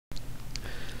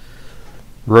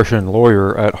Russian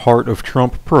lawyer at heart of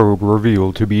Trump probe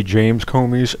revealed to be James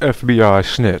Comey's FBI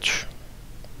snitch.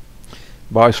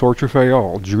 By Sorcha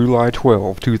Faal, July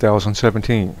 12,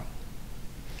 2017.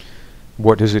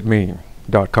 What does it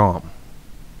mean.com.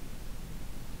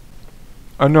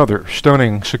 Another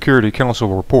stunning Security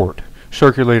Council report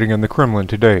circulating in the Kremlin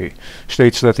today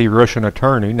states that the Russian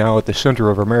attorney now at the center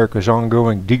of America's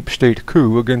ongoing deep state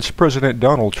coup against President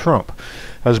Donald Trump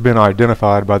has been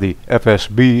identified by the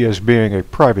FSB as being a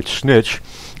private snitch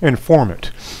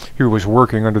informant who was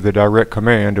working under the direct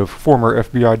command of former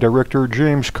FBI Director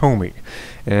James Comey,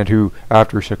 and who,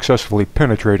 after successfully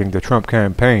penetrating the Trump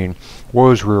campaign,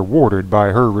 was rewarded by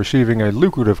her receiving a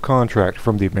lucrative contract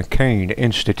from the McCain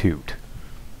Institute.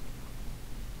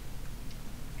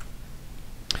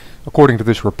 According to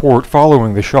this report,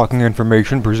 following the shocking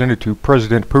information presented to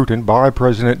President Putin by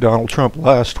President Donald Trump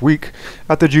last week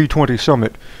at the G20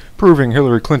 summit, proving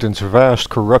Hillary Clinton's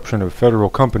vast corruption of federal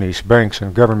companies, banks,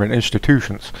 and government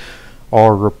institutions,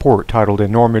 our report, titled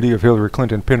 "Enormity of Hillary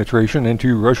Clinton Penetration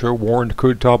into Russia Warned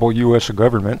Could Topple U.S.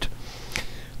 Government,"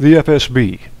 the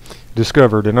FSB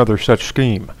discovered another such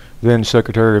scheme then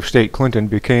Secretary of State Clinton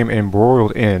became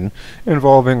embroiled in,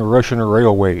 involving Russian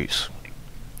railways.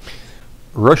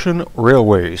 Russian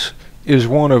Railways is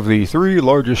one of the three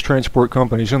largest transport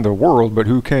companies in the world, but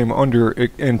who came under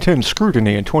intense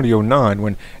scrutiny in 2009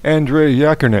 when Andrei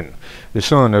Yakinin, the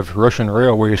son of Russian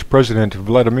Railways President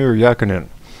Vladimir Yakinin,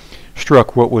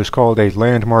 struck what was called a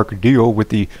landmark deal with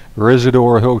the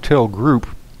Residor Hotel Group,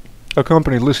 a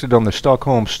company listed on the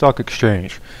Stockholm Stock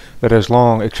Exchange that has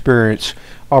long experience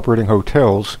operating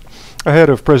hotels,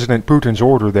 ahead of President Putin's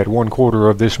order that 1/4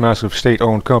 of this massive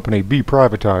state-owned company be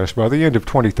privatized by the end of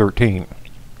 2013.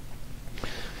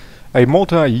 A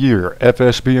multi-year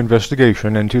FSB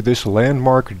investigation into this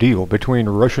landmark deal between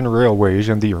Russian Railways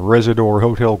and the Residor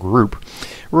Hotel Group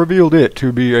revealed it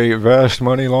to be a vast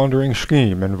money laundering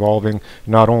scheme involving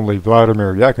not only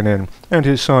Vladimir Yakinin and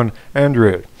his son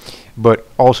Andrei, but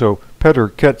also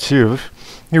Petr Katsev,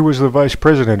 who was the vice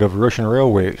president of Russian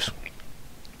Railways.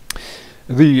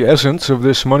 The essence of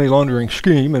this money laundering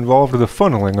scheme involved the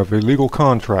funneling of illegal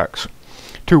contracts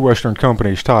to Western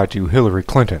companies tied to Hillary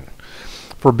Clinton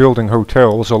for building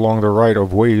hotels along the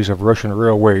right-of-ways of Russian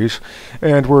railways,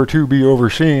 and were to be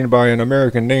overseen by an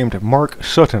American named Mark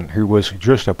Sutton, who was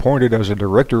just appointed as a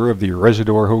director of the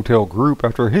Residor Hotel Group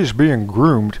after his being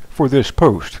groomed for this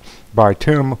post by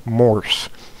Tim Morse,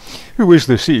 who is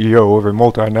the CEO of a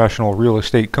multinational real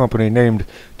estate company named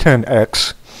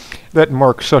 10X that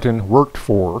Mark Sutton worked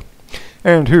for,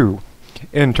 and who,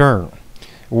 in turn,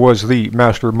 was the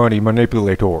master money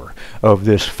manipulator of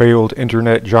this failed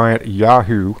internet giant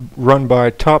Yahoo, run by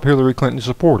top Hillary Clinton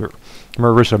supporter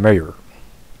Marissa Mayer.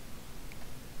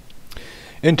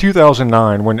 In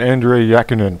 2009, when Andrei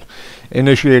Yakinin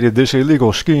initiated this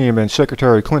illegal scheme and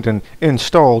Secretary Clinton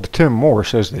installed Tim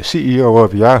Morse as the CEO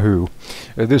of Yahoo,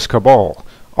 this cabal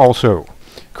also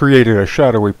created a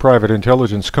shadowy private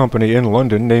intelligence company in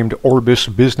London named Orbis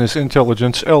Business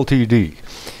Intelligence Ltd.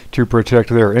 to protect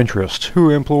their interests, who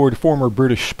employed former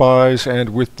British spies, and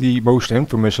with the most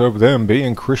infamous of them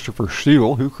being Christopher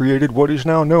Steele, who created what is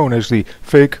now known as the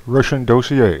fake Russian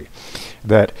dossier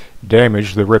that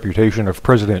damaged the reputation of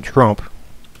President Trump.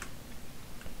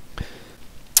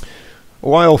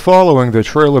 While following the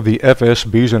trail of the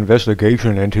FSB's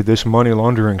investigation into this money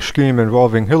laundering scheme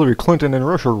involving Hillary Clinton and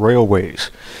Russian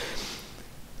Railways,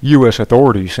 U.S.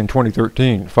 authorities in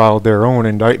 2013 filed their own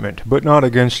indictment, but not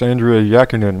against Andrei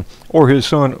Yakinin or his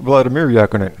son Vladimir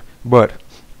Yakinin, but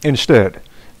instead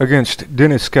against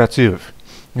Denis Katsev,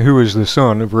 who is the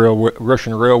son of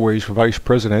Russian Railways Vice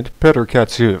President Petr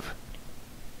Katsev.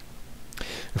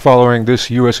 Following this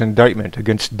U.S. indictment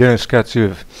against Denis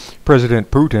Katsev,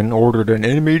 President Putin ordered an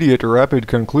immediate rapid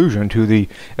conclusion to the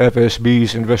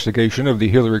FSB's investigation of the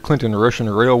Hillary Clinton Russian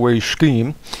Railways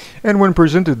scheme, and when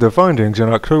presented the findings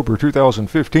in October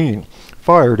 2015,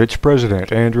 fired its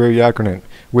president, Andrei Yakinin,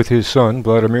 with his son,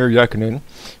 Vladimir Yakinin,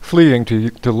 fleeing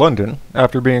to London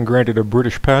after being granted a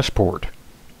British passport.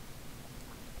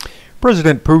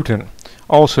 President Putin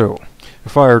also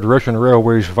fired Russian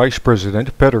Railways Vice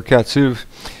President Petr Katsev,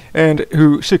 and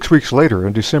who 6 weeks later,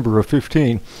 in December of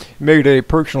 2015, made a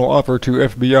personal offer to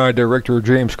FBI Director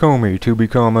James Comey to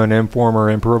become an informer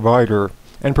and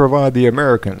provide the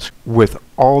Americans with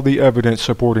all the evidence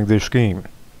supporting this scheme.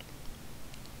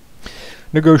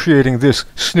 Negotiating this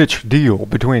snitch deal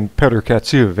between Petr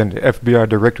Katsev and FBI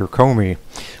Director Comey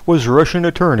was Russian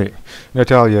attorney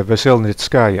Natalia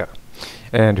Veselnitskaya,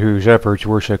 and whose efforts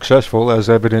were successful as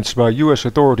evidenced by U.S.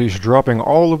 authorities dropping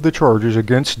all of the charges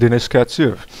against Denis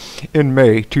Katsev in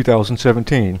May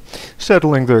 2017,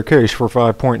 settling their case for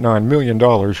 $5.9 million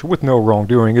with no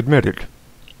wrongdoing admitted.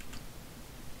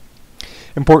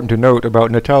 Important to note about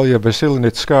Natalia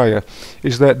Veselnitskaya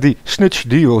is that the snitch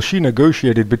deal she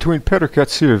negotiated between Petr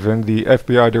Katsev and the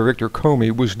FBI Director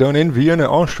Comey was done in Vienna,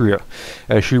 Austria,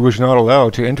 as she was not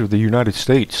allowed to enter the United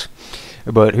States,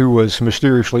 but who was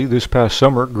mysteriously this past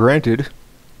summer granted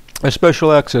a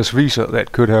special access visa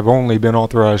that could have only been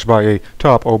authorized by a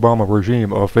top Obama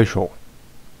regime official.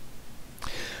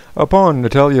 Upon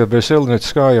Natalia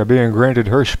Veselnitskaya being granted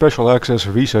her special access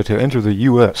visa to enter the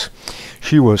U.S.,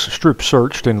 she was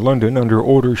strip-searched in London under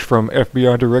orders from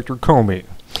FBI Director Comey,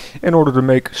 in order to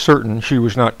make certain she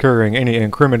was not carrying any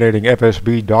incriminating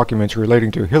FSB documents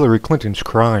relating to Hillary Clinton's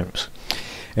crimes.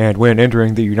 And when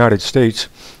entering the United States,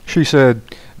 she said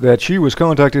that she was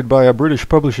contacted by a British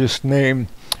publicist named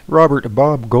Robert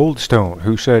Bob Goldstone,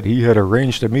 who said he had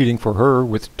arranged a meeting for her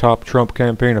with top Trump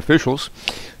campaign officials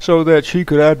so that she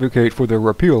could advocate for the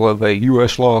repeal of a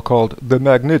U.S. law called the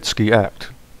Magnitsky Act.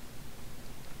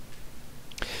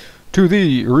 To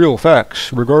the real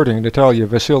facts regarding Natalia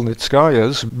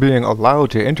Veselnitskaya's being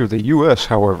allowed to enter the U.S.,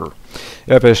 however,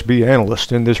 FSB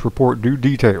analysts in this report do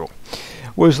detail,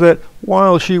 was that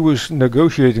while she was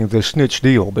negotiating the snitch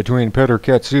deal between Petr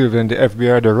Katsev and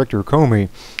FBI Director Comey,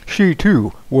 she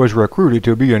too was recruited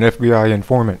to be an FBI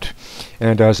informant,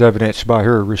 and as evidenced by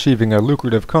her receiving a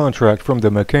lucrative contract from the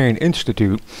McCain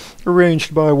Institute,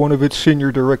 arranged by one of its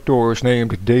senior directors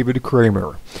named David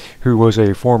Kramer, who was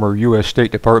a former U.S.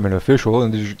 State Department official,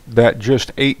 and that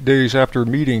just 8 days after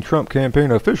meeting Trump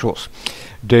campaign officials,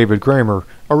 David Kramer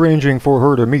arranging for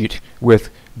her to meet with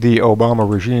the Obama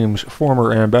regime's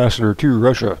former ambassador to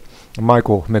Russia,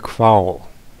 Michael McFaul.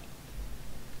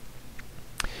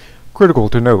 Critical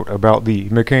to note about the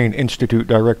McCain Institute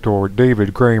director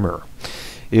David Kramer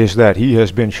is that he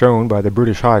has been shown by the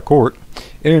British High Court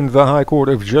in the High Court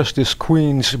of Justice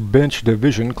Queen's Bench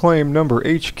Division claim number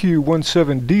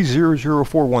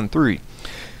HQ17D00413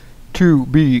 to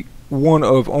be one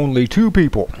of only two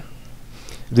people,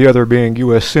 the other being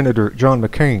U.S. Senator John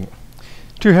McCain,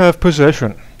 to have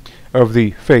possession of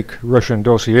the fake Russian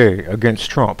dossier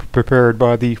against Trump prepared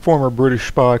by the former British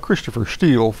spy Christopher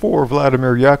Steele for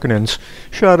Vladimir Yakinin's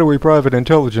shadowy private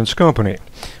intelligence company,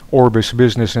 Orbis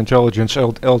Business Intelligence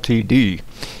Ltd.,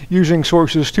 using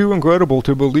sources too incredible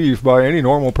to believe by any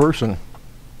normal person.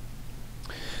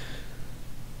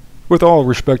 With all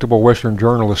respectable Western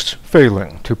journalists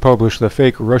failing to publish the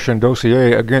fake Russian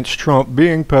dossier against Trump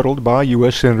being peddled by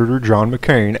U.S. Senator John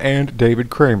McCain and David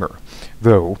Kramer,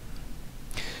 though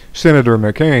Senator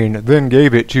McCain then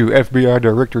gave it to FBI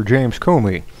Director James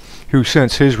Comey, who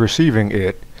since his receiving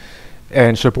it,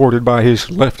 and supported by his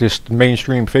leftist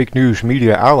mainstream fake news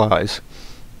media allies,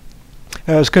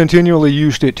 has continually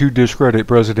used it to discredit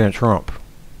President Trump.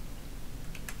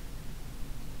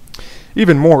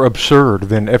 Even more absurd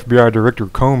than FBI Director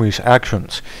Comey's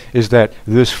actions is that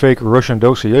this fake Russian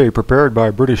dossier prepared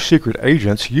by British secret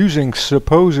agents using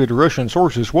supposed Russian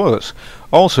sources was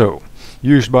also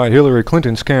used by Hillary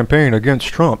Clinton's campaign against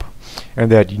Trump,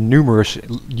 and that numerous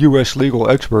U.S. legal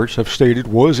experts have stated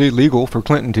was illegal for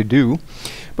Clinton to do,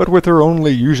 but with her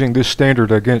only using this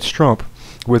standard against Trump,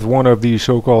 with one of these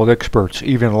so-called experts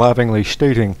even laughingly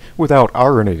stating, without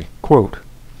irony, quote,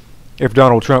 "If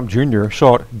Donald Trump Jr.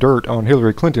 sought dirt on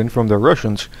Hillary Clinton from the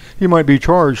Russians, he might be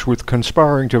charged with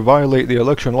conspiring to violate the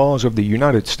election laws of the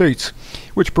United States,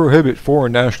 which prohibit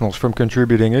foreign nationals from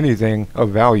contributing anything of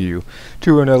value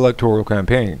to an electoral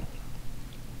campaign."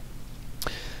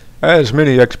 As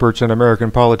many experts in American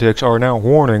politics are now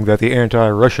warning that the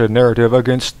anti-Russia narrative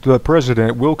against the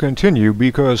president will continue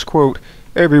because, quote,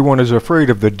 "everyone is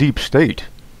afraid of the deep state."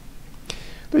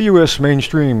 The U.S.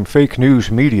 mainstream fake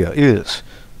news media is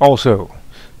also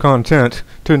content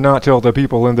to not tell the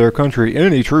people in their country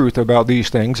any truth about these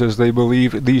things, as they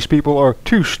believe these people are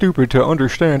too stupid to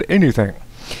understand anything.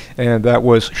 And that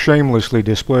was shamelessly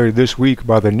displayed this week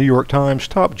by the New York Times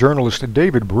top journalist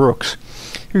David Brooks,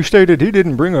 who stated he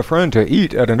didn't bring a friend to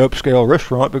eat at an upscale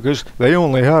restaurant because they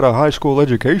only had a high school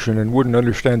education and wouldn't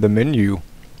understand the menu.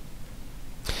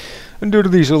 And due to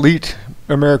these elite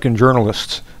American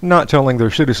journalists not telling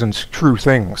their citizens true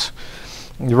things,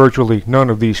 virtually none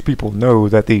of these people know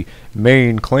that the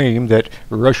main claim that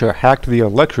Russia hacked the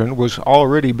election was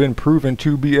already been proven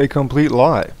to be a complete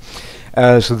lie,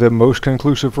 as the most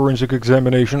conclusive forensic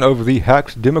examination of the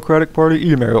hacked Democratic Party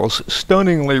emails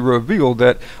stunningly revealed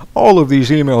that all of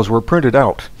these emails were printed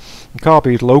out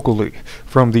copied locally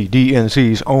from the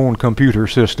DNC's own computer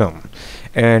system.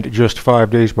 And just 5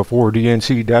 days before,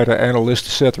 DNC data analyst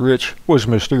Seth Rich was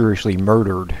mysteriously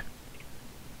murdered.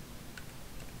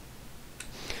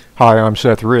 Hi, I'm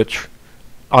Seth Rich.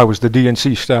 I was the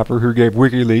DNC staffer who gave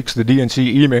WikiLeaks the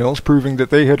DNC emails proving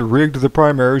that they had rigged the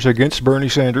primaries against Bernie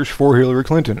Sanders for Hillary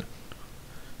Clinton.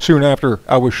 Soon after,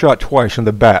 I was shot twice in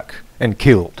the back and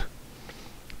killed.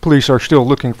 Police are still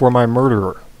looking for my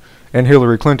murderer, and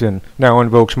Hillary Clinton now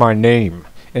invokes my name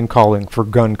in calling for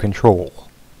gun control.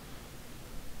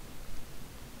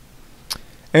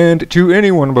 And to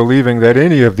anyone believing that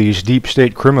any of these deep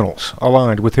state criminals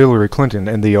aligned with Hillary Clinton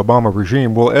and the Obama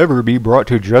regime will ever be brought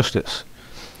to justice,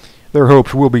 their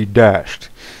hopes will be dashed,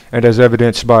 and as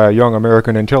evidenced by a young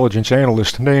American intelligence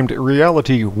analyst named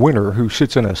Reality Winner, who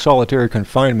sits in a solitary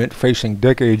confinement facing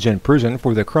decades in prison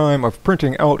for the crime of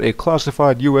printing out a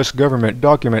classified U.S. government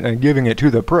document and giving it to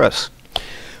the press,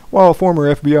 while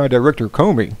former FBI Director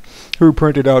Comey, who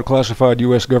printed out classified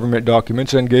U.S. government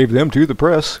documents and gave them to the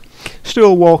press,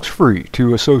 still walks free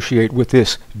to associate with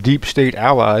this deep state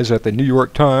allies at the New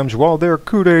York Times while their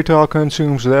coup d'etat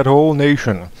consumes that whole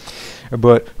nation,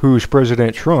 but whose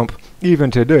President Trump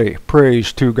even today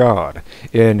prays to God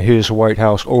in his White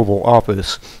House Oval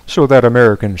Office so that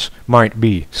Americans might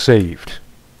be saved.